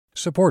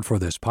Support for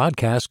this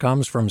podcast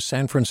comes from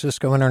San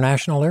Francisco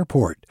International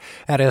Airport.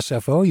 At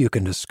SFO, you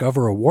can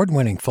discover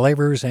award-winning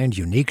flavors and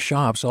unique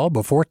shops all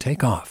before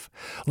takeoff.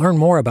 Learn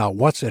more about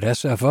what's at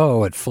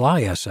SFO at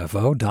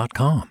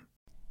flysfo.com.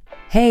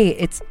 Hey,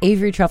 it's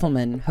Avery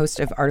Trufelman,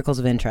 host of Articles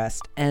of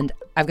Interest, and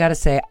I've got to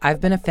say,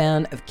 I've been a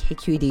fan of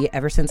KQED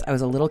ever since I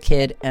was a little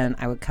kid, and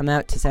I would come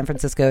out to San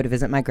Francisco to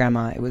visit my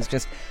grandma. It was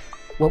just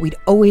what we'd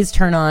always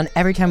turn on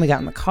every time we got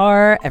in the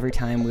car, every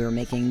time we were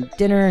making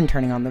dinner and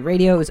turning on the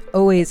radio. It was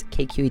always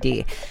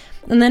KQED.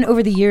 And then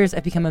over the years,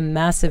 I've become a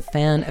massive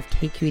fan of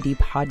KQED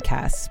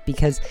podcasts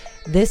because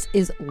this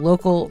is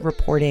local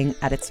reporting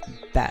at its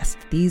best.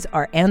 These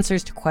are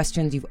answers to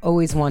questions you've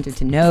always wanted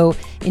to know,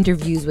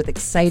 interviews with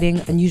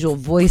exciting, unusual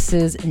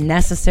voices,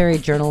 necessary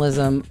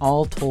journalism,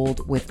 all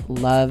told with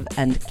love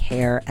and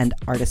care and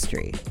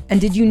artistry. And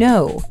did you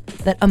know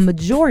that a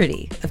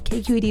majority of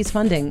KQED's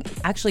funding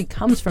actually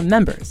comes from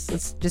members?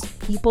 It's just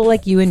people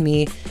like you and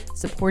me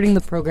supporting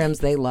the programs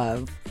they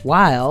love,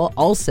 while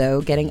also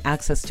getting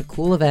access to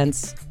cool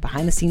events,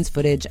 behind-the-scenes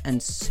footage, and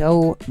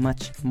so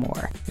much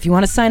more. If you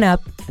want to sign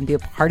up and be a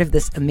part of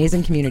this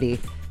amazing community,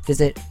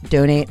 visit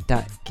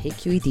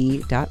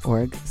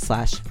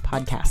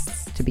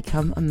donate.kqed.org/podcasts to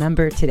become a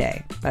member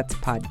today. That's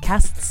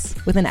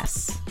podcasts with an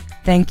S.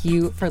 Thank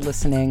you for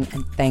listening,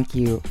 and thank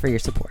you for your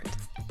support.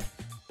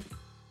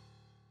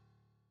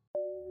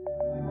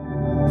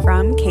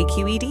 From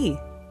KQED.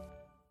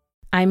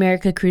 I'm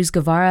Erica Cruz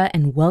Guevara,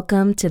 and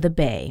welcome to The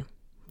Bay.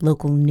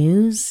 Local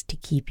news to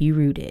keep you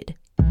rooted.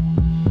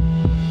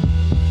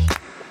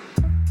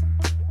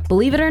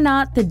 Believe it or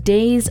not, the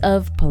days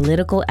of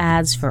political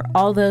ads for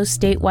all those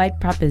statewide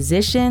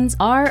propositions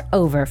are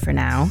over for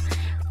now.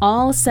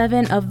 All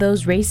 7 of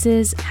those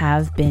races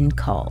have been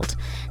called.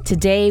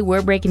 Today,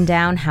 we're breaking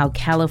down how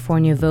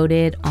California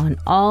voted on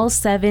all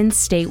 7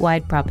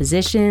 statewide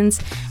propositions,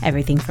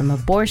 everything from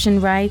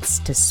abortion rights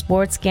to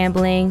sports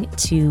gambling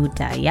to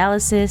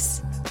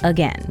dialysis.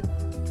 Again,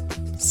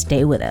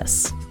 stay with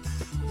us.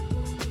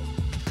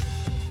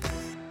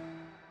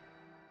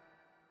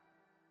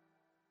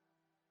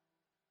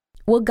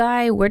 Well,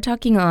 Guy, we're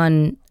talking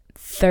on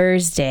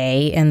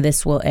Thursday, and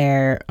this will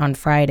air on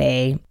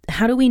Friday.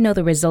 How do we know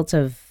the results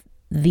of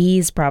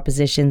these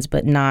propositions,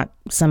 but not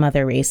some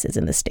other races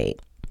in the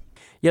state?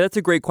 Yeah, that's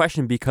a great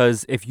question,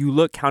 because if you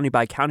look county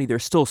by county,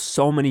 there's still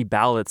so many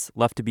ballots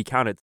left to be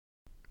counted.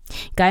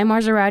 Guy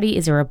Marzorati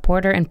is a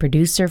reporter and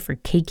producer for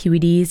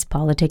KQED's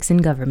Politics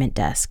and Government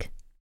Desk.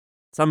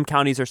 Some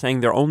counties are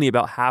saying they're only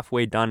about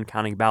halfway done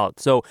counting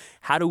ballots. So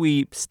how do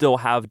we still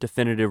have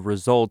definitive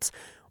results?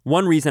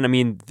 One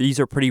reason, these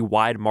are pretty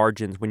wide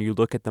margins when you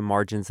look at the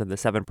margins of the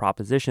 7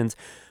 propositions.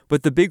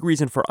 But the big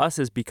reason for us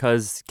is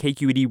because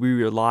KQED, we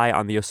rely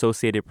on the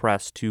Associated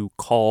Press to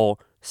call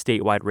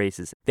statewide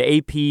races. The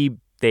AP,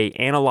 they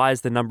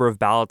analyze the number of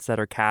ballots that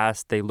are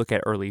cast. They look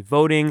at early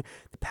voting,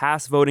 the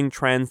past voting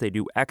trends. They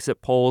do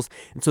exit polls.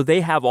 And so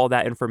they have all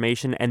that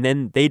information, and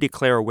then they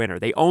declare a winner.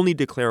 They only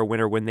declare a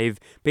winner when they've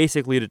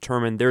basically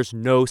determined there's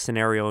no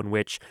scenario in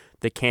which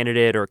the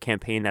candidate or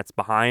campaign that's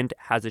behind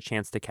has a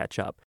chance to catch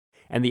up.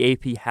 And the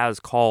AP has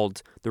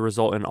called the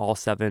result in all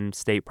 7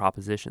 state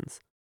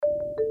propositions.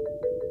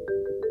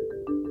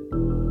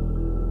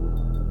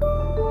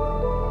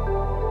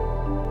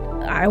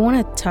 I want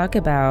to talk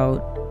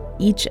about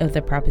each of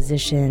the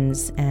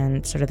propositions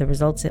and sort of the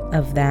results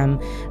of them.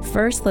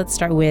 First, let's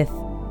start with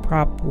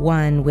Prop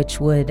 1, which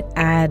would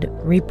add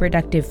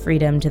reproductive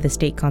freedom to the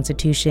state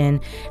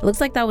constitution. It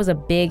looks like that was a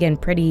big and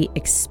pretty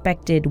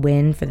expected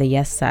win for the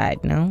yes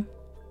side, no?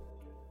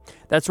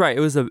 That's right. It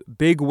was a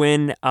big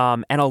win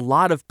and a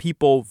lot of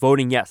people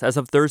voting yes. As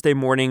of Thursday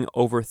morning,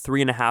 over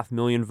 3.5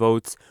 million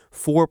votes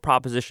for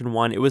Proposition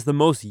 1. It was the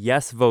most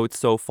yes votes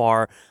so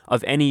far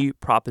of any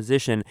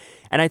proposition.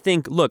 And I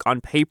think, look, on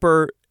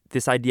paper,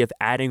 this idea of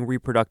adding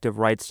reproductive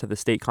rights to the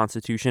state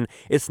constitution,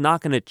 it's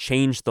not going to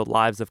change the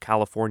lives of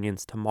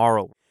Californians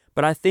tomorrow.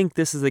 But I think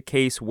this is a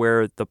case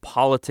where the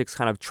politics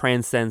kind of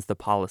transcends the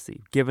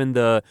policy. Given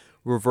the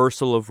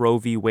reversal of Roe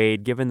v.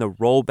 Wade, given the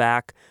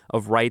rollback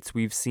of rights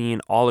we've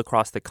seen all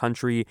across the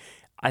country,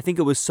 I think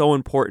it was so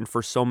important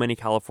for so many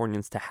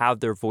Californians to have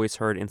their voice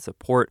heard in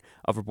support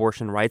of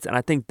abortion rights. And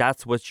I think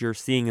that's what you're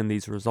seeing in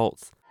these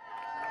results.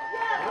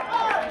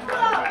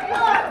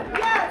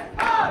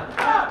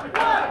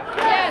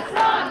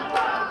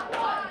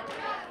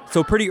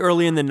 So pretty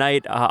early in the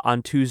night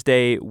on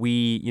Tuesday,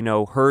 we,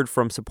 heard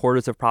from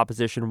supporters of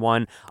Proposition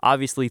 1,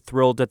 obviously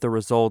thrilled at the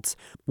results.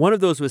 One of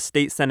those was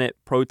State Senate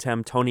Pro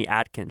Tem Toni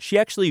Atkins. She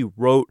actually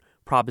wrote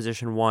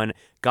Proposition 1,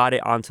 got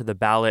it onto the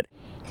ballot.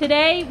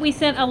 Today, we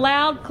sent a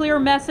loud, clear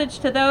message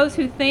to those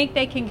who think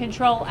they can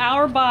control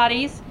our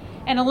bodies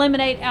and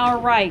eliminate our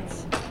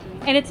rights.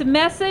 And it's a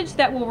message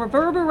that will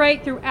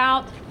reverberate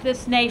throughout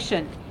this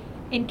nation.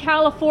 In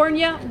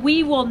California,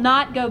 we will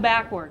not go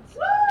backwards.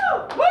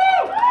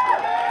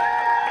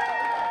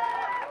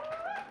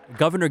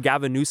 Governor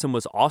Gavin Newsom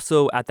was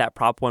also at that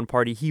Prop 1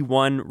 party. He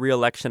won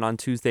re-election on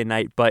Tuesday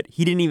night, but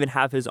he didn't even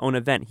have his own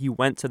event. He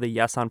went to the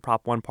Yes on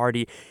Prop 1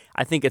 party.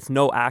 I think it's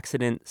no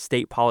accident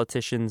state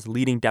politicians,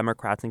 leading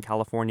Democrats in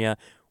California,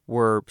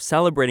 were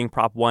celebrating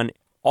Prop 1.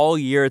 All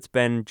year, it's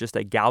been just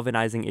a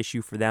galvanizing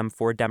issue for them,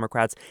 for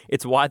Democrats.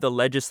 It's why the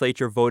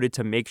legislature voted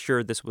to make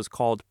sure this was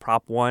called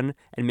Prop 1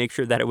 and make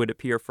sure that it would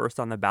appear first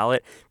on the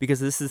ballot, because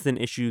this is an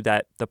issue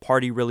that the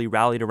party really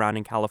rallied around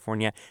in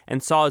California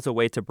and saw as a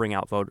way to bring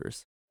out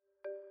voters.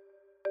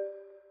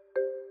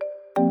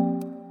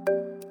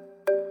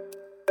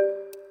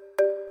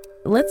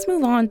 Let's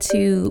move on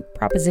to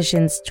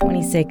Propositions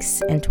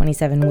 26 and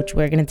 27, which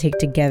we're going to take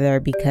together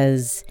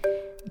because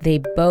they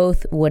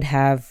both would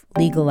have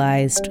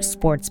legalized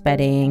sports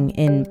betting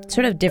in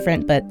sort of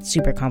different but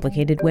super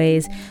complicated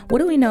ways. What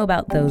do we know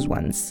about those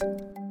ones?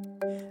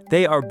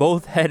 They are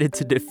both headed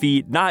to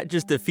defeat, not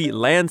just defeat,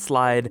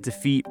 landslide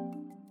defeat.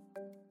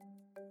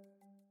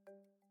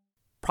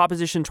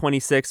 Proposition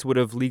 26 would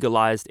have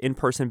legalized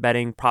in-person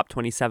betting. Prop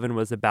 27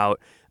 was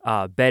about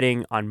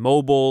betting on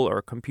mobile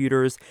or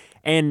computers.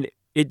 And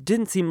it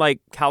didn't seem like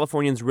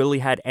Californians really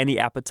had any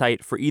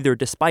appetite for either,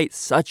 despite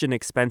such an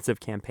expensive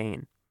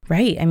campaign.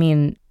 Right. I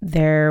mean,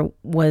 there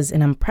was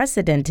an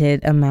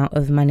unprecedented amount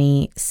of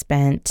money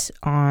spent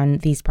on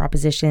these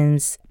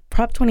propositions,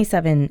 Prop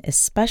 27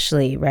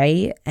 especially,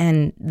 right?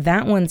 And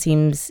that one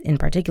seems in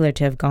particular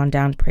to have gone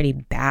down pretty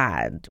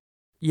bad.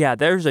 Yeah,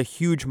 there's a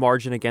huge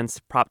margin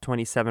against Prop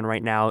 27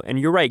 right now. And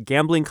you're right,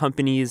 gambling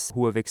companies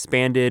who have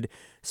expanded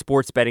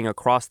sports betting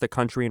across the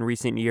country in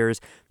recent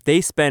years,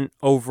 they spent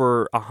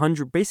over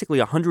basically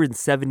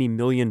 $170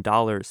 million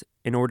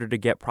in order to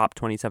get Prop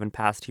 27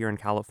 passed here in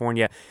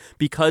California,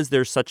 because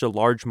there's such a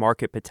large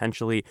market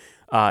potentially.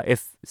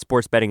 If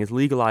sports betting is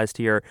legalized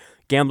here,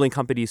 gambling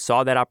companies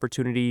saw that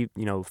opportunity,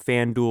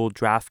 FanDuel,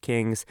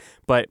 DraftKings,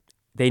 but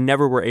they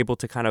never were able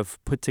to kind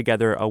of put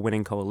together a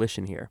winning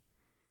coalition here.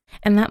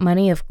 And that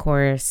money, of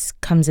course,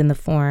 comes in the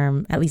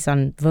form, at least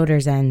on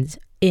voters' end,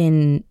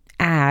 in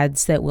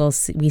ads that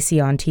we see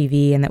on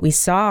TV and that we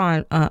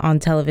saw on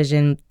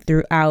television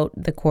throughout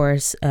the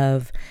course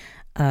of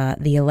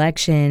the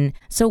election.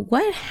 So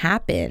what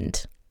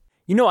happened?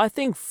 I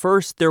think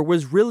first, there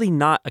was really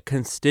not a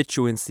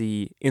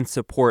constituency in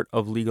support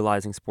of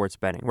legalizing sports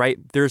betting, right?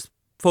 There's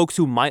folks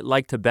who might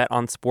like to bet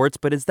on sports,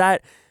 but is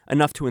that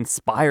enough to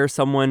inspire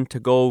someone to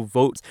go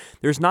vote?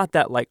 There's not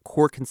that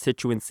core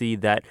constituency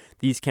that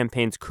these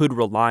campaigns could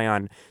rely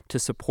on to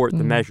support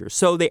the measures.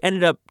 So they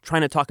ended up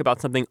trying to talk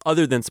about something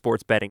other than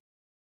sports betting.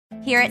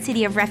 Here at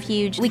City of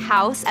Refuge, we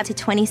house up to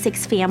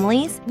 26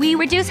 families. We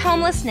reduce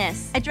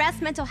homelessness,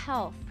 address mental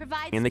health,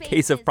 provide In the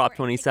case of Prop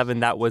 27,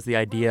 that was the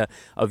idea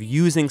of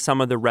using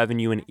some of the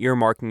revenue and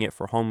earmarking it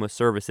for homeless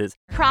services.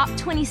 Prop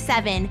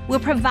 27 will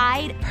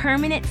provide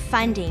permanent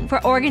funding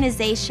for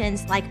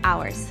organizations like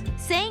ours.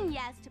 Saying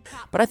yes to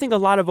Prop But I think a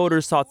lot of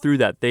voters saw through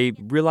that. They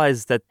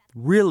realized that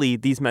really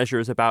these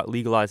measures about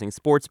legalizing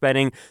sports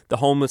betting, the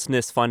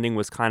homelessness funding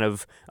was kind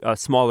of a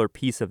smaller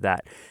piece of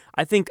that.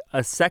 I think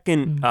a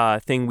second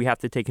thing we have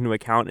to take into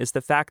account is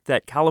the fact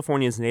that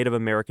California's Native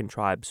American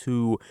tribes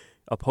who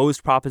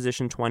opposed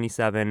Proposition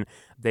 27,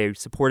 they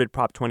supported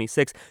Prop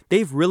 26,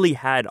 they've really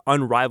had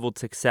unrivaled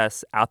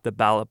success at the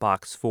ballot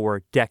box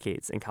for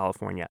decades in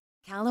California.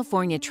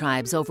 California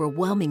tribes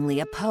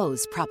overwhelmingly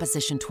oppose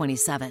Proposition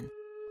 27.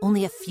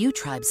 Only a few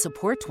tribes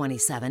support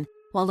 27,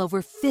 while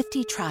over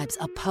 50 tribes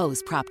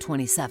oppose Prop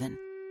 27.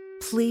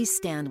 Please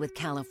stand with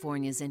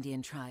California's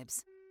Indian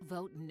tribes.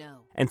 Vote no.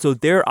 And so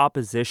their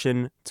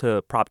opposition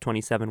to Prop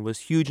 27 was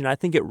huge, and I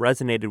think it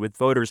resonated with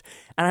voters.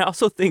 And I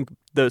also think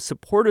the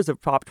supporters of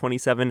Prop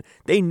 27,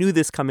 they knew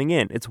this coming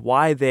in. It's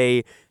why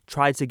they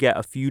tried to get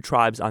a few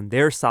tribes on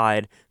their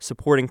side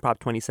supporting Prop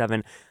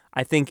 27.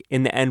 I think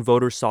in the end,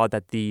 voters saw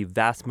that the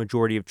vast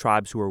majority of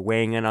tribes who were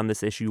weighing in on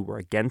this issue were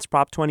against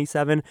Prop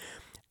 27.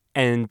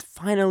 And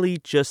finally,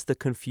 just the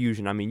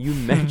confusion. I mean, you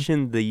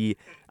mentioned the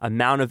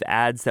amount of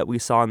ads that we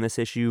saw on this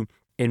issue.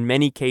 In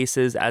many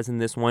cases, as in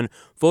this one,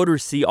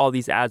 voters see all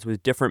these ads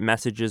with different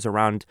messages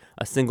around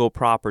a single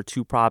prop or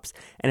two props.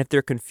 And if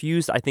they're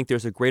confused, I think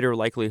there's a greater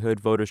likelihood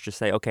voters just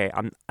say, okay,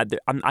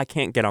 I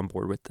can't get on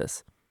board with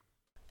this.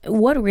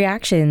 What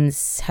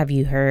reactions have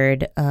you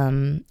heard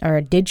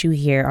or did you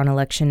hear on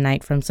election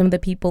night from some of the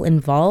people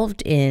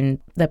involved in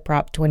the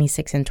Prop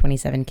 26 and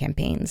 27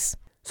 campaigns?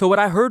 So what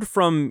I heard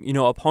from,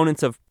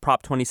 opponents of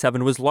Prop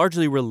 27 was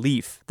largely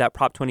relief that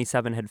Prop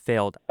 27 had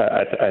failed.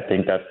 I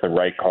think that's the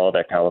right call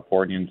that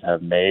Californians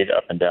have made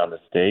up and down the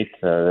state.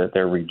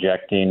 They're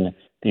rejecting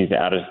these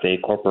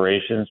out-of-state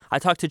corporations. I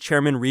talked to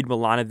Chairman Reed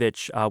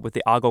Milanovich with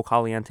the Agua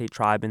Caliente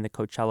tribe in the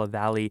Coachella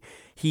Valley.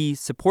 He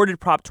supported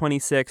Prop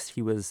 26.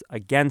 He was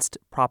against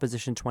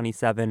Proposition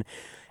 27.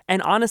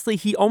 And honestly,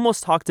 he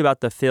almost talked about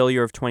the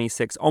failure of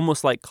 26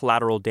 almost like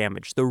collateral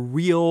damage. The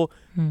real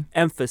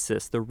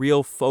emphasis, the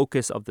real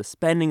focus of the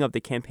spending of the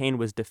campaign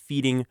was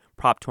defeating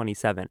Prop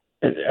 27.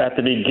 At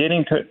the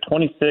beginning,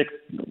 26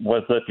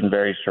 was looking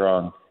very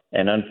strong.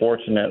 And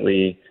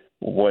unfortunately,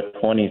 what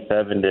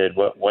 27 did,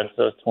 once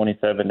those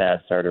 27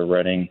 ads started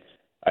running,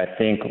 I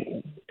think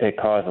it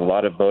caused a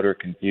lot of voter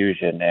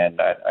confusion. And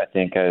I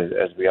think,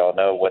 as we all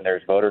know, when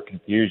there's voter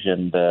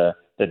confusion, the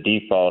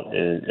default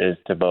is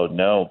to vote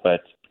no. But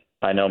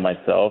I know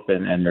myself,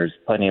 and there's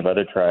plenty of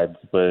other tribes,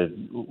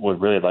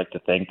 would really like to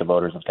thank the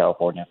voters of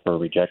California for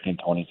rejecting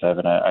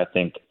 27. I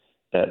think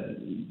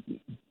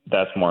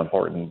that's more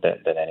important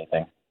than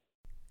anything.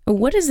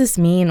 What does this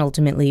mean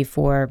ultimately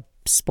for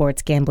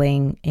sports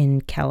gambling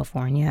in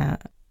California?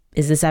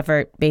 Is this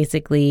effort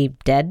basically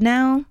dead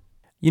now?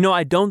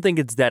 I don't think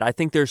it's dead. I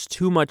think there's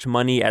too much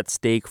money at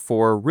stake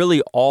for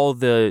really all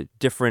the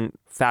different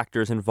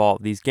factors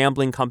involved, these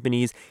gambling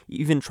companies,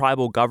 even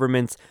tribal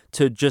governments,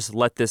 to just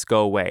let this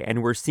go away.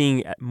 And we're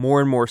seeing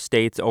more and more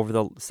states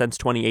since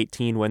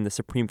 2018, when the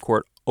Supreme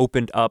Court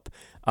opened up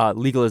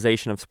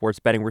legalization of sports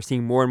betting. We're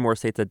seeing more and more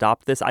states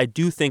adopt this. I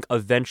do think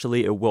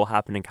eventually it will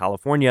happen in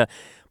California,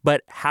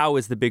 but how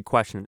is the big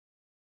question.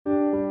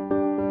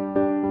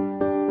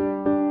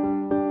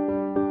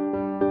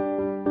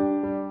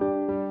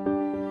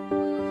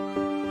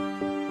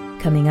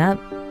 Coming up,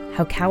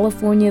 how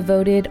California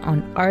voted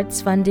on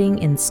arts funding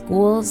in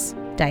schools,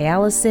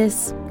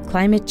 dialysis,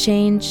 climate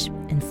change,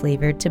 and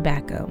flavored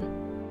tobacco.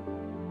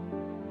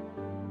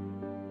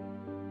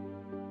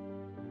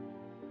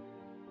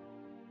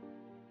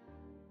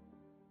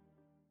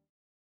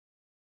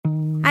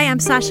 Hi, I'm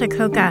Sasha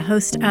Coca,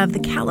 host of the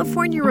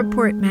California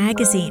Report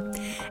magazine.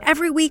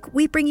 Every week,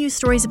 we bring you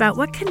stories about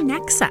what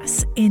connects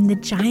us in the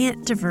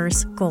giant,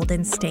 diverse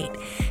Golden State.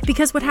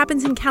 Because what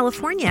happens in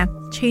California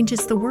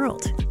changes the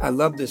world. I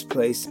love this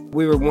place.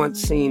 We were once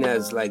seen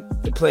as like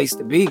the place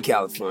to be,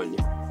 California.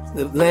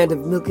 The land of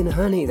milk and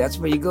honey. That's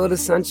where you go to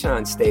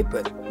Sunshine State,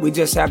 but we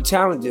just have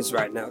challenges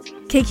right now.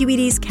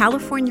 KQED's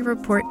California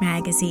Report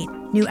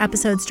magazine. New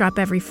episodes drop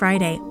every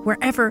Friday,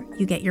 wherever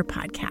you get your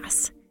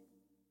podcasts.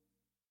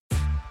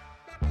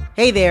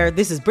 Hey there,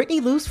 this is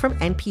Brittany Luce from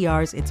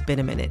NPR's It's Been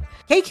a Minute.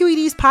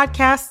 KQED's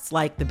podcasts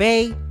like The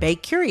Bay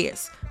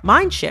Curious,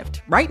 Mind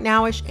Shift, Right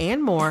Nowish,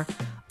 and more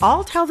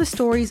all tell the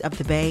stories of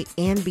the Bay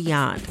and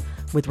beyond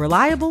with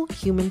reliable,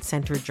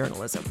 human-centered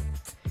journalism.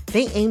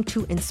 They aim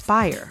to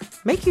inspire,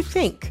 make you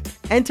think,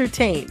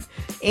 entertain,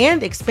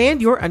 and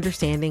expand your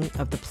understanding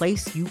of the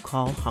place you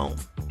call home.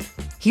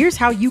 Here's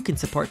how you can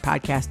support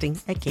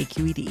podcasting at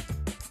KQED.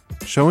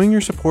 Showing your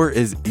support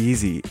is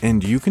easy,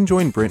 and you can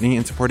join Brittany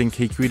in supporting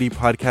KQED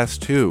Podcast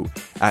too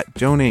at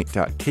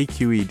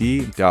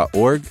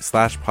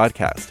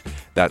donate.kqed.org/podcast.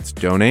 That's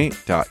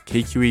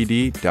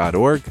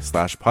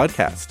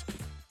donate.kqed.org/podcast.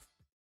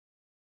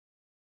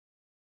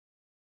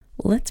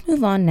 Let's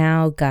move on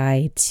now,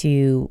 Guy,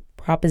 to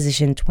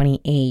Proposition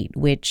 28,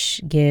 which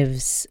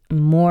gives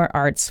more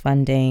arts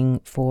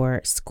funding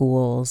for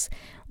schools.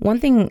 One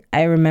thing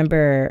I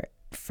remember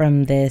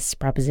from this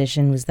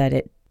proposition was that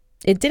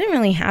it didn't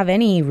really have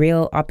any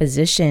real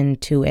opposition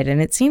to it, and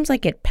it seems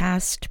like it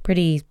passed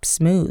pretty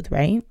smooth,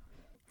 right?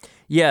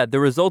 Yeah, the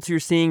results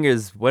you're seeing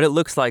is what it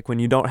looks like when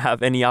you don't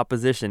have any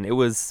opposition. It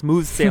was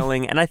smooth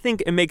sailing, and I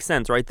think it makes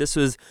sense, right? This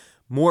was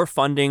more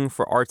funding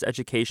for arts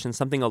education,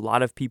 something a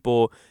lot of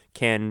people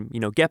can,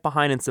 get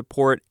behind and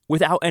support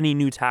without any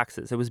new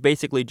taxes. It was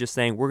basically just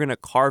saying we're going to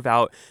carve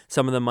out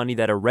some of the money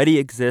that already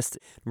exists,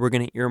 and we're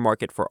going to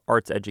earmark it for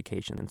arts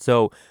education. And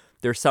so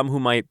there's some who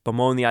might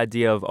bemoan the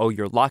idea of,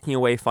 you're locking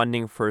away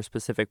funding for a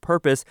specific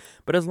purpose.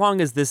 But as long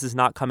as this is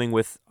not coming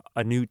with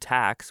a new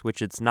tax,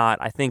 which it's not,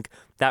 I think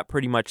that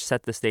pretty much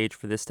set the stage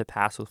for this to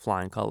pass with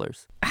flying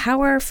colors.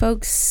 How are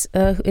folks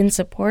in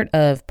support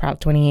of Prop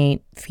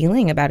 28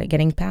 feeling about it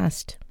getting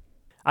passed?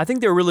 I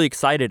think they're really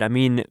excited. I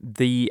mean,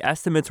 the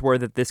estimates were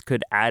that this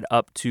could add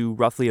up to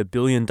roughly $1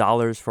 billion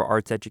for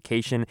arts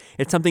education.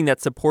 It's something that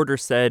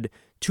supporters said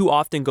too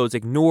often goes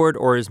ignored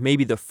or is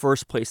maybe the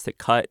first place to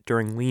cut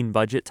during lean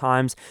budget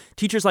times.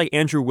 Teachers like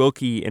Andrew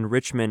Wilkie in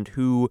Richmond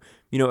who,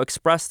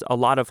 expressed a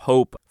lot of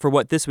hope for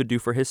what this would do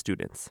for his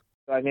students.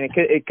 I mean,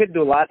 it could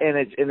do a lot, and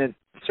it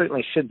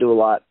certainly should do a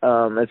lot,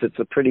 as it's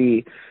a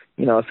pretty,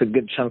 it's a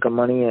good chunk of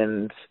money,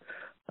 and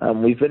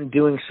we've been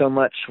doing so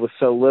much with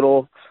so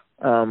little.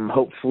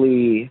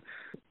 Hopefully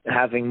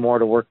having more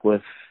to work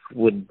with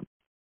would,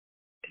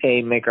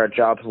 make our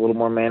jobs a little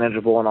more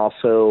manageable and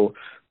also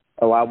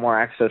allow more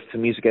access to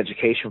music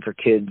education for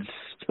kids,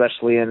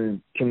 especially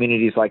in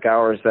communities like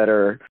ours that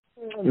are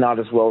not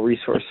as well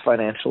resourced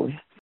financially.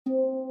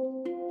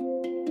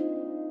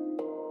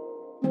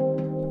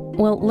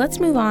 Well, let's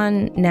move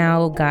on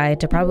now, Guy,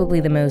 to probably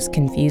the most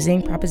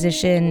confusing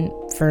proposition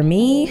for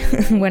me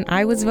when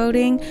I was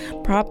voting,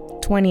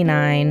 Prop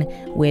 29,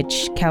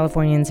 which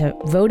Californians have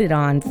voted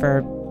on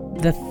for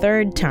the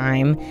third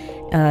time.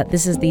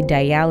 This is the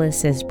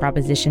dialysis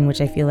proposition,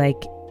 which I feel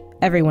like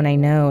everyone I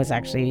know is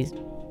actually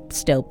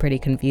still pretty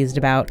confused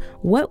about.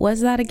 What was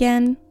that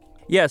again?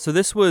 Yeah, so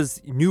this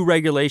was new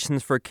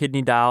regulations for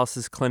kidney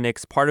dialysis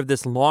clinics, part of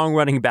this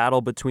long-running battle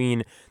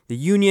between the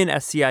union,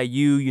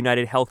 SCIU,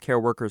 United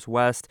Healthcare Workers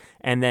West,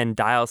 and then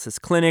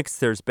dialysis clinics.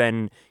 There's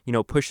been,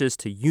 pushes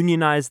to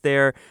unionize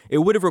there. It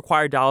would have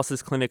required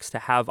dialysis clinics to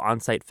have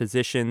on-site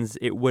physicians.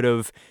 It would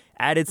have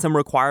added some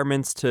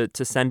requirements to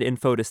send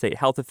info to state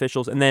health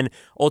officials and then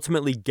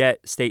ultimately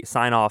get state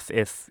sign-off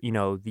if,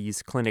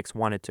 these clinics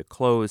wanted to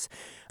close.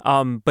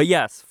 But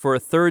yes, for a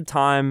third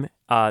time,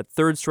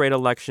 third straight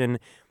election,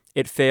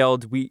 it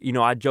failed.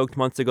 I joked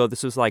months ago,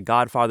 this was like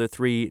Godfather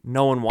 3.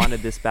 No one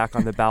wanted this back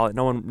on the ballot.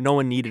 No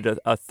one needed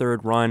a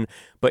third run.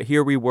 But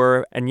here we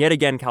were. And yet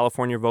again,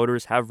 California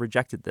voters have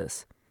rejected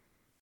this.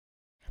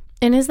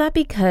 And is that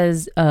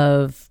because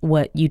of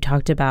what you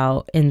talked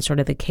about in sort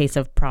of the case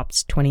of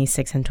Props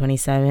 26 and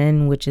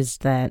 27, which is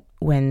that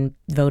when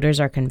voters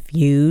are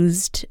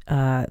confused,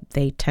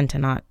 they tend to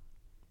not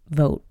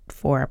vote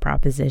for a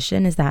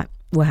proposition? Is that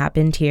what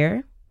happened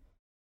here?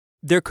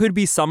 There could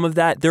be some of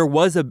that. There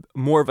was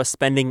more of a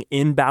spending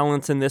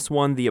imbalance in this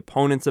one. The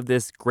opponents of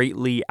this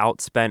greatly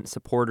outspent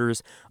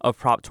supporters of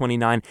Prop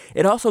 29.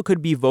 It also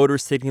could be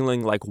voters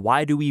signaling, like,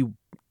 why do we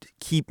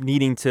keep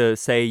needing to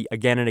say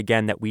again and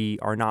again that we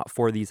are not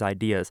for these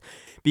ideas?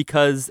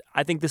 Because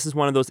I think this is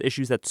one of those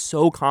issues that's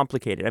so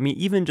complicated. I mean,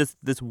 even just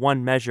this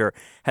one measure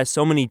has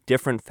so many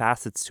different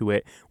facets to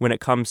it when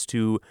it comes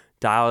to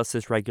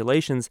dialysis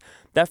regulations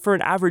that for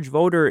an average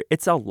voter,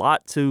 it's a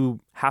lot to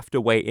have to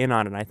weigh in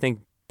on. And I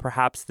think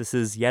perhaps this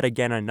is yet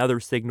again another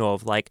signal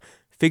of like,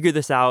 figure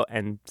this out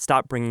and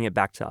stop bringing it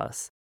back to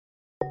us.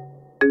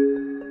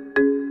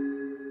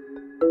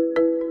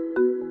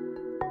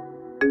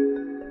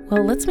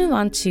 Well, let's move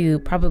on to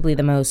probably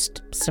the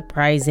most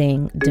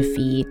surprising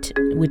defeat,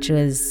 which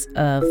was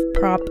of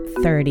Prop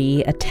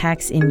 30, a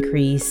tax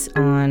increase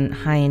on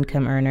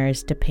high-income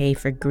earners to pay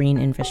for green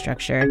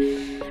infrastructure.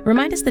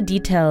 Remind us the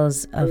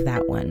details of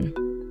that one.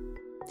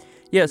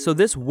 Yeah, so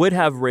this would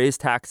have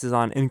raised taxes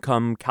on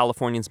income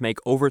Californians make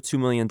over $2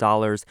 million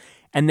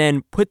and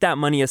then put that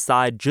money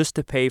aside just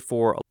to pay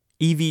for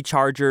EV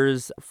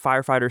chargers,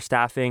 firefighter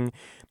staffing.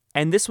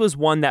 And this was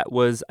one that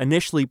was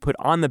initially put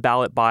on the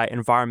ballot by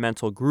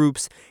environmental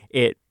groups.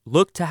 It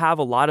looked to have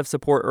a lot of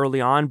support early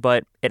on,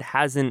 but it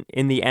hasn't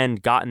in the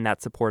end gotten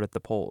that support at the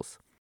polls.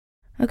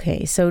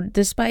 Okay, so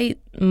despite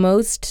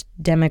most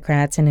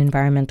Democrats and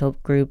environmental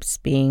groups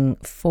being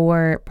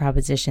for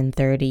Proposition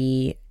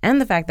 30 and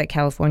the fact that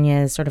California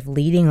is sort of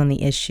leading on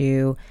the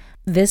issue,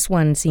 this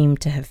one seemed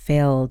to have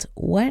failed.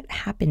 What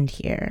happened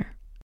here?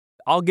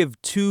 I'll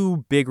give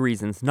two big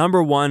reasons.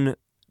 Number one,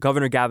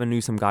 Governor Gavin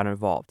Newsom got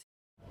involved.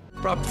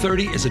 Prop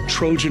 30 is a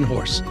Trojan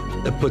horse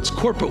that puts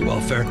corporate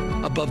welfare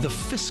above the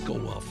fiscal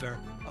welfare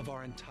of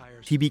our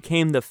entire state. He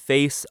became the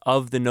face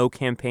of the No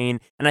campaign,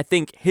 and I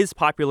think his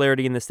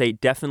popularity in the state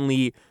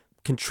definitely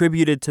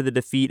contributed to the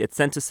defeat. It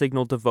sent a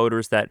signal to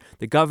voters that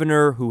the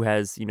governor, who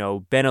has,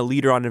 been a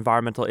leader on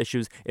environmental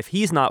issues, if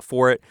he's not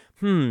for it,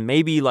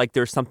 maybe like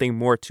there's something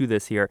more to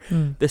this here.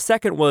 The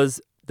second was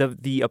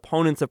the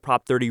opponents of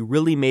Prop 30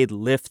 really made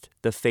Lyft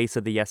the face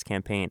of the Yes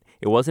campaign.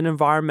 It wasn't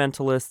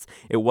environmentalists.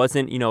 It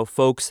wasn't,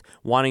 folks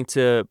wanting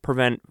to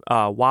prevent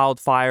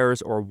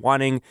wildfires or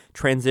wanting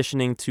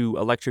transitioning to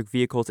electric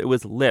vehicles. It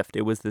was Lyft.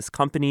 It was this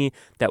company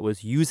that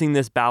was using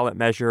this ballot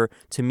measure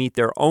to meet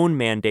their own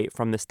mandate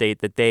from the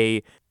state that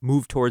they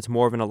move towards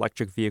more of an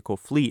electric vehicle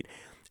fleet.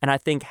 And I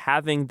think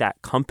having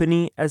that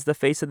company as the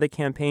face of the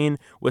campaign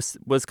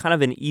was kind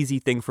of an easy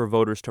thing for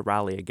voters to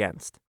rally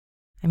against.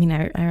 I mean,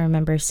 I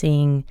remember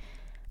seeing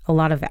a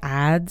lot of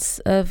ads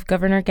of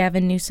Governor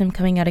Gavin Newsom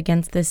coming out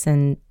against this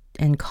and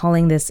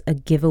calling this a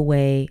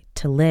giveaway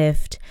to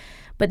Lyft.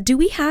 But do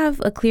we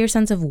have a clear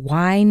sense of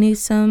why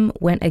Newsom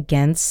went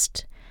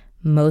against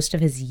most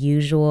of his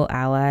usual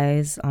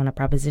allies on a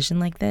proposition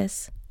like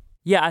this?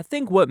 Yeah, I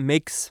think what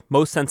makes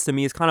most sense to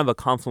me is kind of a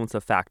confluence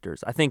of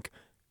factors. I think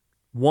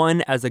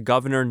one, as a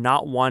governor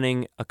not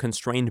wanting a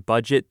constrained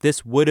budget,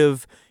 this would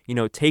have,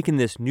 taken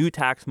this new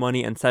tax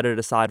money and set it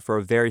aside for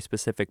a very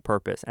specific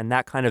purpose. And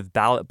that kind of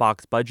ballot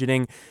box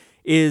budgeting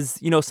is,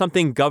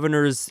 something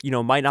governors,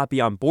 might not be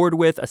on board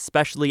with,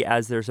 especially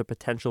as there's a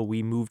potential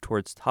we move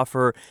towards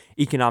tougher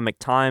economic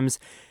times.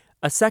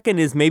 A second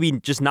is maybe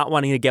just not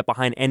wanting to get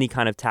behind any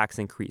kind of tax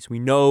increase. We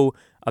know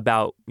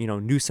about,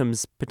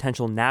 Newsom's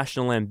potential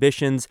national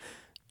ambitions.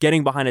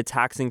 Getting behind a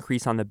tax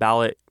increase on the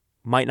ballot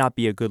might not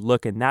be a good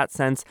look in that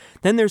sense.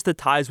 Then there's the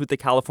ties with the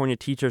California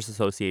Teachers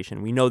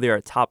Association. We know they're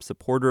a top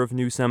supporter of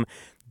Newsom.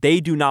 They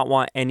do not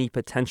want any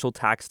potential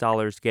tax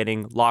dollars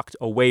getting locked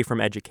away from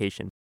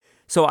education.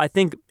 So I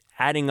think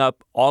adding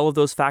up all of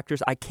those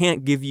factors, I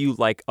can't give you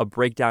like a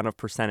breakdown of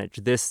percentage.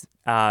 This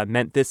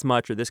meant this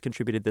much or this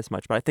contributed this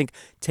much. But I think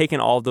taking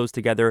all of those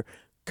together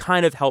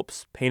kind of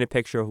helps paint a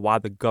picture of why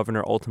the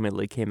governor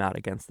ultimately came out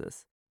against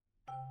this.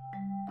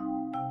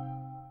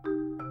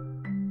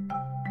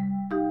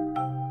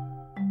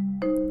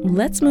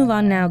 Let's move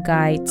on now,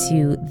 Guy,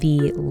 to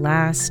the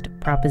last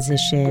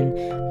proposition,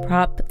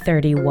 Prop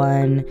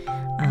 31,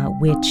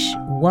 which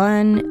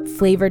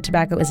flavored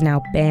tobacco is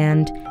now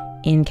banned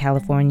in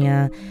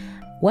California.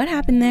 What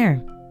happened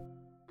there?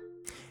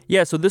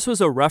 Yeah, so this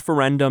was a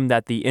referendum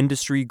that the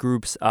industry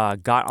groups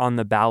got on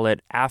the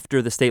ballot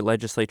after the state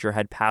legislature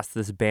had passed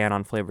this ban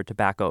on flavored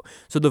tobacco.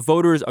 So the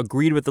voters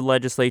agreed with the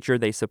legislature.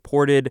 They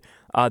supported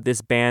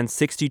this ban.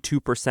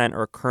 62%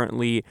 are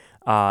currently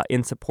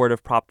in support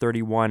of Prop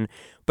 31.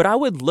 But I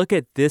would look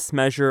at this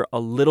measure a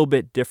little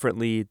bit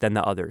differently than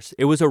the others.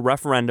 It was a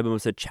referendum. It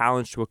was a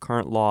challenge to a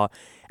current law.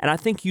 And I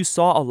think you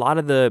saw a lot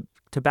of the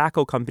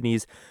tobacco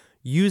companies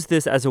use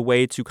this as a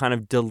way to kind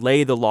of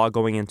delay the law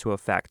going into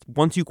effect.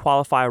 Once you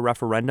qualify a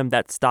referendum,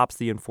 that stops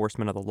the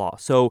enforcement of the law.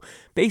 So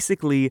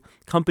basically,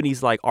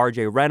 companies like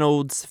R.J.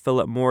 Reynolds,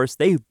 Philip Morris,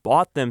 they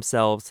bought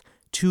themselves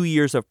 2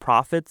 years of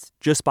profits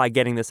just by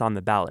getting this on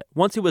the ballot.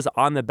 Once it was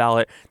on the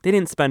ballot, they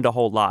didn't spend a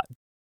whole lot.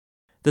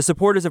 The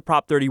supporters of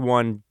Prop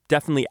 31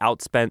 definitely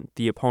outspent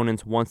the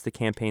opponents once the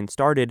campaign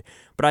started,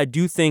 but I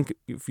do think,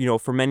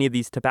 for many of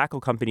these tobacco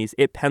companies,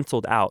 it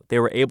penciled out. They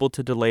were able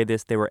to delay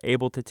this, they were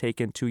able to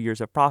take in 2 years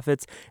of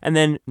profits, and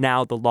then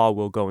now the law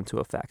will go into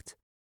effect.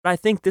 But I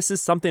think this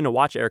is something to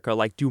watch, Erica.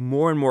 Like, do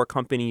more and more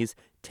companies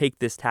take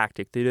this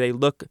tactic? Do they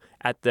look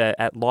at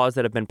laws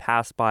that have been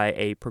passed by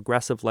a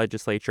progressive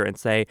legislature and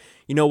say,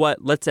 you know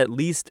what, let's at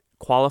least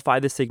qualify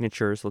the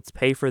signatures, let's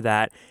pay for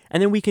that,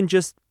 and then we can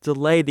just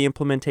delay the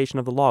implementation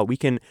of the law. We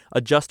can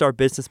adjust our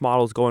business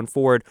models going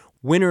forward.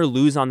 Win or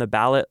lose on the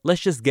ballot,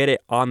 let's just get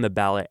it on the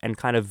ballot and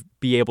kind of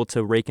be able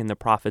to rake in the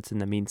profits in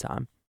the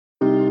meantime.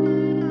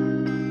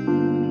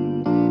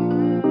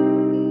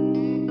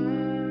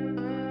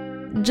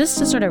 Just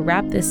to sort of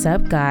wrap this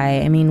up, Guy,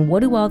 I mean,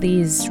 what do all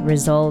these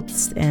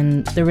results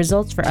and the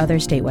results for other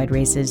statewide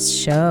races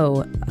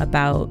show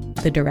about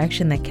the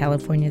direction that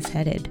California's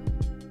headed?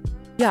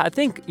 Yeah, I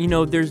think,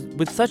 there's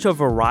with such a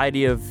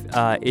variety of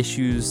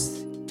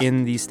issues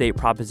in these state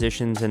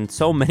propositions and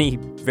so many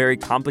very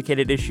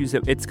complicated issues,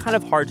 it's kind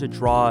of hard to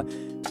draw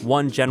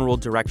one general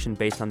direction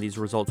based on these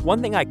results.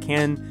 One thing I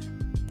can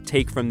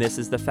take from this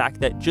is the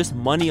fact that just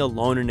money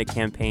alone in a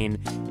campaign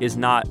is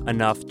not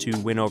enough to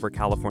win over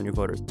California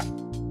voters.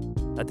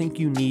 I think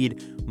you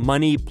need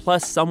money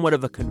plus somewhat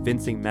of a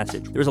convincing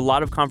message. There was a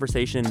lot of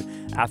conversation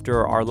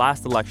after our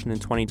last election in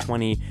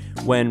 2020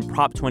 when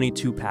Prop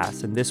 22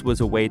 passed, and this was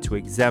a way to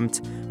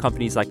exempt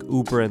companies like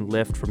Uber and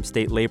Lyft from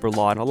state labor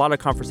law, and a lot of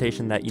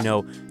conversation that,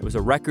 it was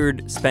a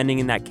record spending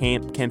in that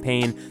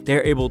campaign.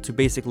 They're able to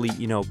basically,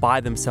 buy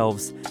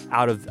themselves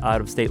out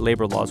of state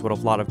labor laws, what a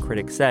lot of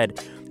critics said.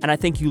 And I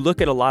think you look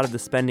at a lot of the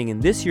spending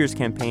in this year's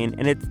campaign,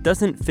 and it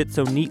doesn't fit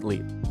so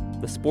neatly.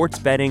 The sports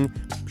betting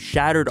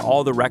shattered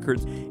all the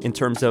records in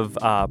terms of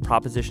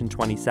Proposition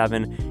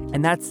 27,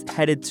 and that's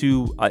headed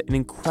to an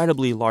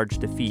incredibly large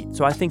defeat.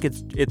 So I think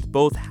it's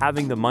both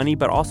having the money,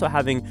 but also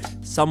having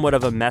somewhat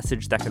of a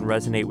message that can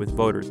resonate with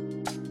voters.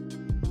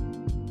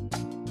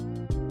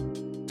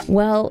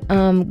 Well,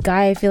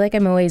 Guy, I feel like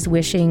I'm always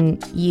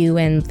wishing you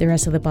and the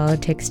rest of the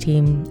politics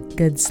team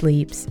good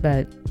sleeps,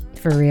 but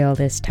for real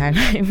this time,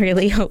 I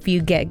really hope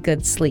you get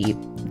good sleep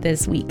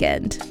this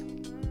weekend.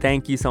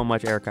 Thank you so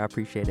much, Erica. I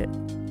appreciate it.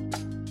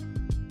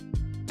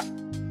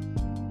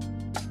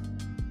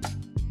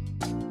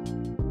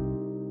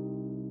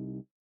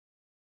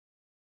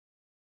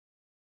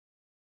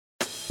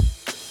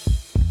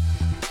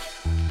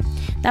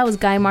 That was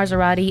Guy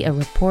Marzorati, a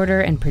reporter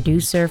and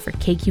producer for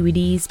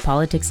KQED's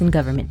Politics and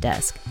Government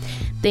Desk.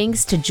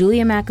 Thanks to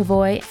Julia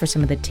McAvoy for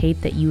some of the tape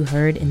that you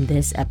heard in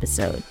this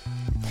episode.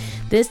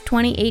 This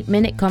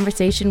 28-minute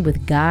conversation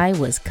with Guy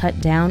was cut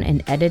down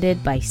and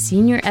edited by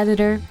senior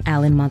editor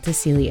Alan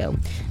Montecillo.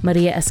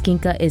 Maria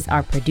Esquinca is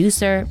our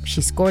producer.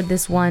 She scored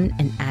this one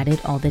and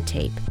added all the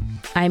tape.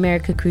 I'm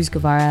Erica Cruz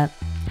Guevara.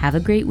 Have a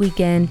great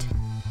weekend.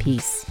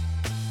 Peace.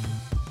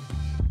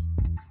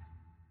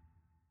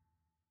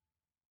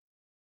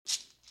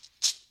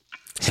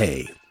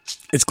 Hey,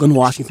 it's Glenn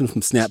Washington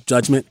from Snap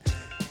Judgment.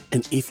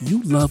 And if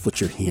you love what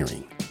you're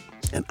hearing,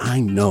 and I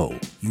know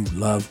you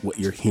love what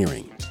you're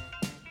hearing,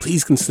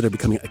 please consider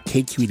becoming a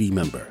KQED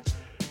member.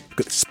 You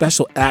get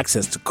special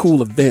access to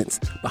cool events,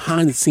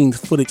 behind-the-scenes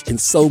footage, and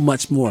so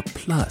much more.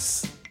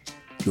 Plus,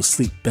 you'll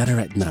sleep better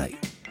at night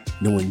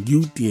knowing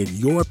you did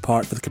your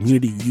part for the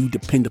community you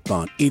depend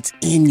upon. It's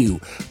in you.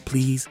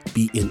 Please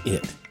be in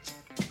it.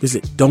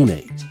 Visit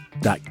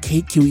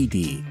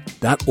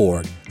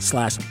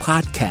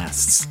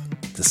donate.kqed.org/podcasts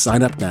to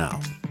sign up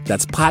now.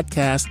 That's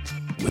podcast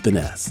with an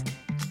S.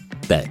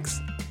 Thanks.